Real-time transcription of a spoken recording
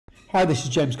Hi, this is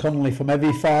James Connolly from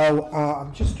eviFile.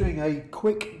 I'm just doing a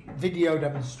quick video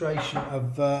demonstration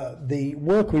of the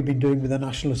work we've been doing with the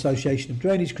National Association of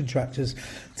Drainage Contractors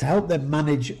to help them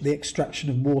manage the extraction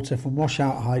of water from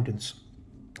washout hydrants.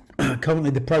 Currently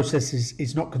the process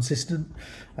is not consistent,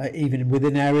 even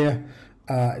within area.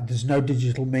 There's no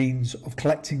digital means of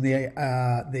collecting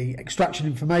the extraction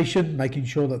information, making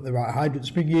sure that the right hydrant's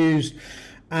being used,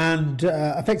 and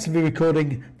effectively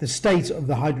recording the state of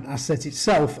the hydrant asset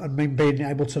itself and being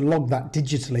able to log that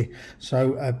digitally.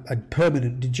 So a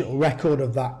permanent digital record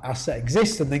of that asset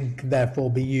exists and then can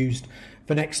therefore be used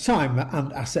for next time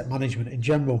and asset management in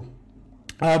general.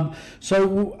 I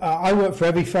work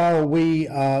for eviFile.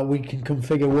 We can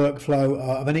configure workflow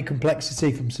of any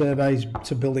complexity, from surveys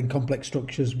to building complex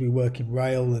structures. We work in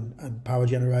rail and power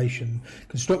generation,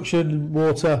 construction,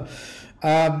 water.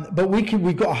 But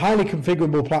we've got a highly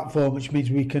configurable platform, which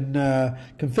means we can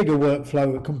configure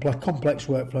workflow, complex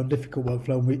workflow and difficult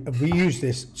workflow. And we use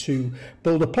this to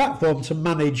build a platform to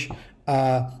manage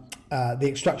the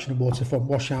extraction of water from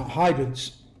washout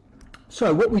hydrants.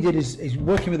 So what we did is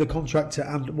working with a contractor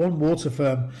and one water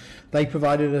firm. They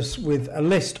provided us with a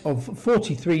list of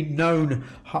 43 known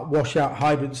washout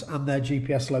hydrants and their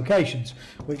GPS locations,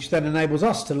 which then enables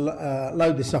us to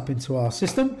load this up into our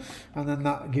system, and then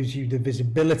that gives you the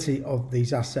visibility of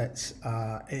these assets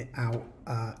out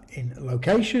in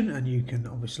location, and you can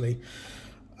obviously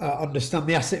understand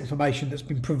the asset information that's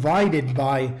been provided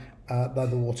by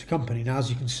the water company. Now, as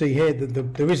you can see here,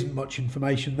 there isn't much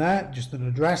information there, just an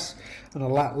address and a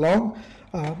lat long.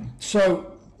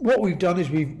 So what we've done is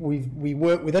we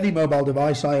work with any mobile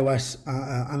device, iOS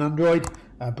and Android,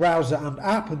 browser and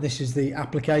app, and this is the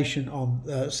application on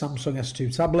Samsung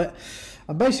S2 tablet.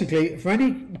 And basically, for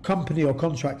any company or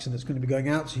contractor that's going to be going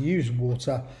out to use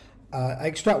water,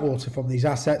 extract water from these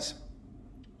assets,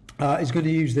 is going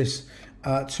to use this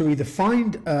to either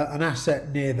find an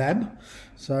asset near them.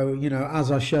 So, you know,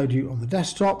 as I showed you on the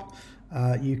desktop,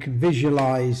 you can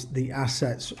visualize the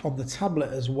assets on the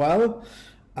tablet as well.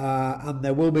 And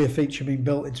there will be a feature being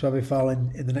built into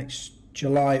eviFile in the next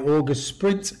July-August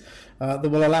sprint that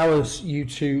will allow you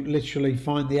to literally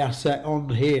find the asset on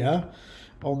here,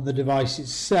 on the device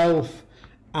itself,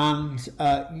 and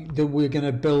we're going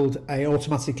to build an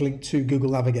automatic link to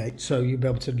Google Navigate, so you'll be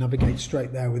able to navigate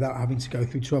straight there without having to go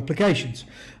through two applications.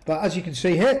 But as you can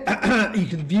see here, you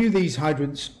can view these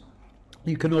hydrants.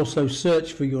 You can also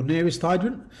search for your nearest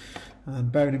hydrant,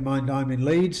 and bearing in mind I'm in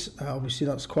Leeds, obviously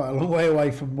that's quite a long way away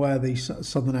from where the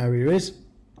southern area is.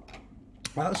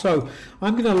 So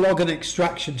I'm going to log an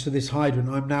extraction to this hydrant.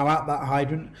 I'm now at that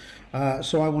hydrant,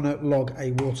 so I want to log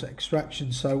a water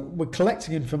extraction. So we're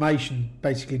collecting information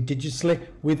basically digitally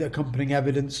with accompanying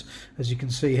evidence. As you can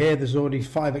see here, there's already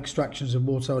 5 extractions of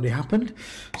water already happened.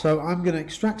 So I'm going to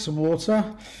extract some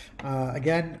water.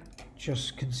 Again,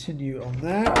 just continue on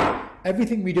there.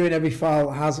 Everything we do in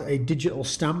eviFile has a digital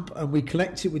stamp, and we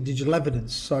collect it with digital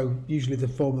evidence. So usually the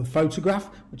form of photograph,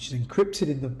 which is encrypted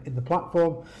in the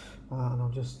platform. And I'll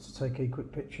just take a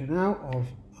quick picture now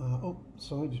of,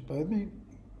 just bear with me,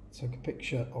 take a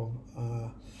picture of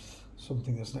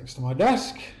something that's next to my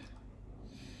desk.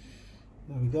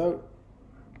 There we go.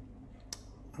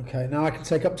 Okay, now I can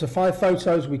take up to 5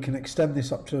 photos. We can extend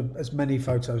this up to as many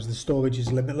photos. The storage is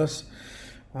limitless.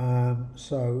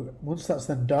 So once that's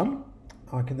then done,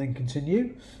 I can then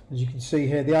continue. As you can see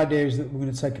here, the idea is that we're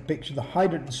going to take a picture of the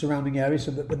hydrant and surrounding area so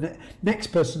that the next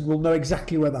person will know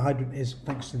exactly where the hydrant is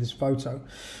thanks to this photo.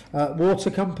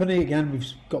 Water company, again, we've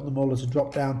got them all as a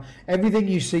drop down. Everything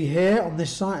you see here on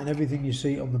this site and everything you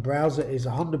see on the browser is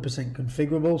 100%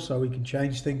 configurable, so we can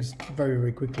change things very,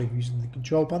 very quickly using the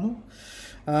control panel.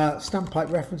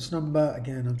 Standpipe reference number,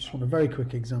 again, I just want a very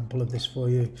quick example of this for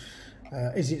you.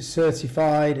 Is it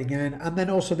certified, again, and then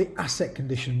also the asset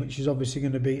condition, which is obviously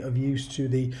going to be of use to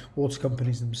the water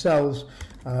companies themselves.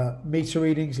 Meter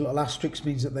readings, little asterisk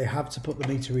means that they have to put the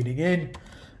meter reading in,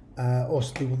 or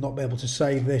they will not be able to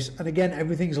save this. And again,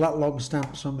 everything's lat long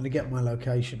stamped, so I'm going to get my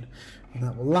location, and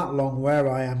that will lat long where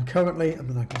I am currently, and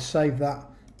then I can save that,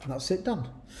 and that's it, done.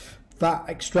 That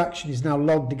extraction is now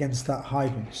logged against that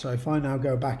hydrant. So if I now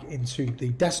go back into the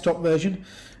desktop version,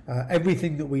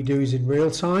 everything that we do is in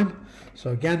real time.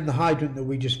 So again, the hydrant that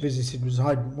we just visited was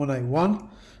hydrant 181.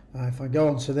 If I go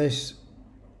onto this,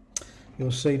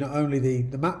 you'll see not only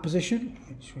the map position,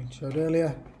 which we showed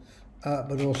earlier,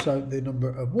 but also the number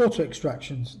of water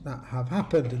extractions that have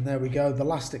happened. And there we go, the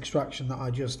last extraction that I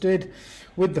just did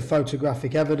with the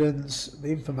photographic evidence,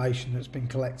 the information that's been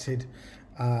collected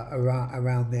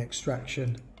around the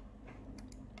extraction,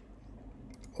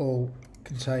 all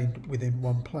contained within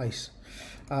one place.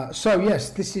 So yes,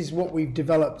 this is what we've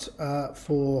developed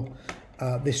for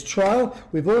this trial.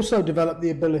 We've also developed the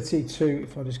ability to,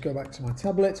 if I just go back to my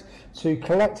tablet, to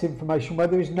collect information where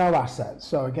there is no asset.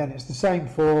 So again, it's the same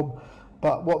form,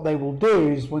 but what they will do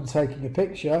is when taking a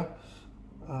picture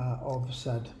of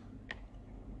said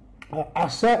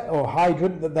asset or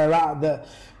hydrant that they're at, that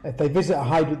if they visit a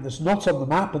hydrant that's not on the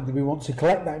map and we want to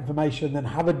collect that information and then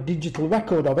have a digital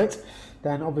record of it,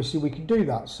 then obviously we can do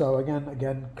that. So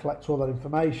again, collect all that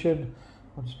information.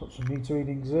 I'll just put some meter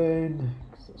readings in,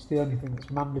 because that's the only thing that's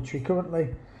mandatory currently,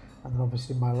 and then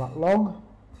obviously my lat long,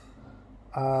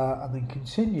 and then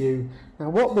continue. Now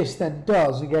what this then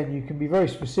does, again, you can be very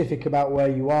specific about where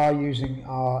you are using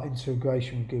our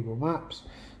integration with Google Maps.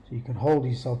 So you can hold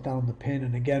yourself down the pin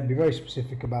and again be very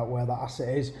specific about where that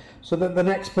asset is, so that the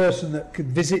next person that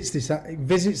visits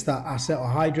that asset or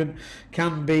hydrant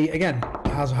can be, again,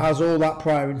 has all that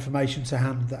prior information to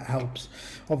hand that helps.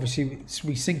 Obviously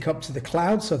we sync up to the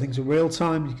cloud, so things are real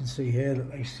time. You can see here that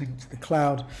they sync to the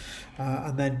cloud,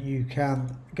 and then you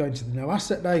can go into the no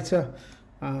asset data,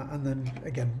 and then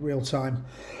again real time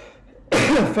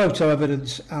photo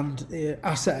evidence and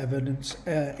asset evidence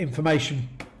information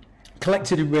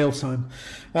collected in real time.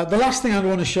 The last thing I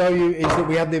want to show you is that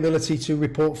we have the ability to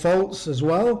report faults as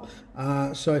well.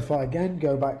 So if I again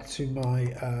go back to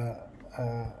my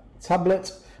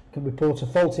tablet, I can report a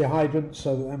faulty hydrant,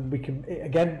 so that then we can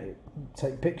again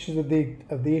take pictures of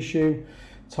the issue,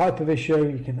 type of issue.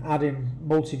 You can add in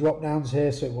multi drop downs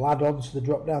here, so it will add on to the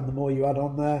drop down the more you add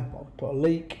on there. I'll put a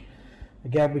leak.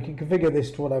 Again, we can configure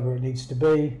this to whatever it needs to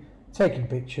be, taking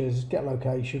pictures, get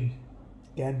location.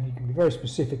 Again, you can be very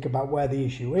specific about where the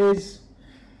issue is,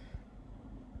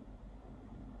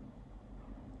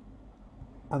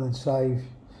 and then save,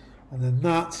 and then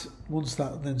that, once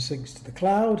that then syncs to the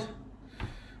cloud,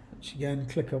 which again,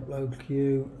 click upload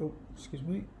queue, oh, excuse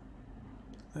me,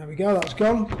 there we go, that's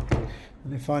gone.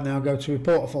 And if I now go to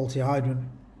report a faulty hydrant,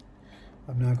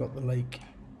 I've now got the leak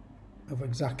of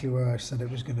exactly where I said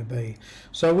it was going to be.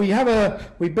 So we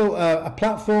built a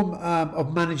platform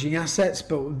of managing assets,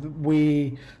 but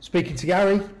speaking to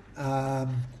Gary, I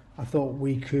thought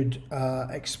we could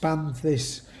expand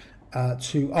this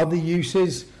to other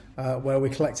uses where we're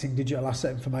collecting digital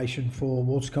asset information for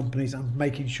water companies and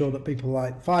making sure that people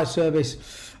like fire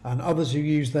service and others who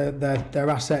use their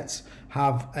assets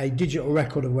have a digital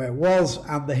record of where it was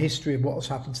and the history of what has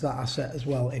happened to that asset as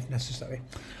well, if necessary.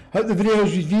 Hope the video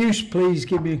was of use. Please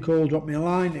give me a call, drop me a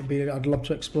line. I'd love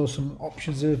to explore some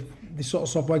options if this sort of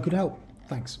software could help.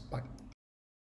 Thanks. Bye.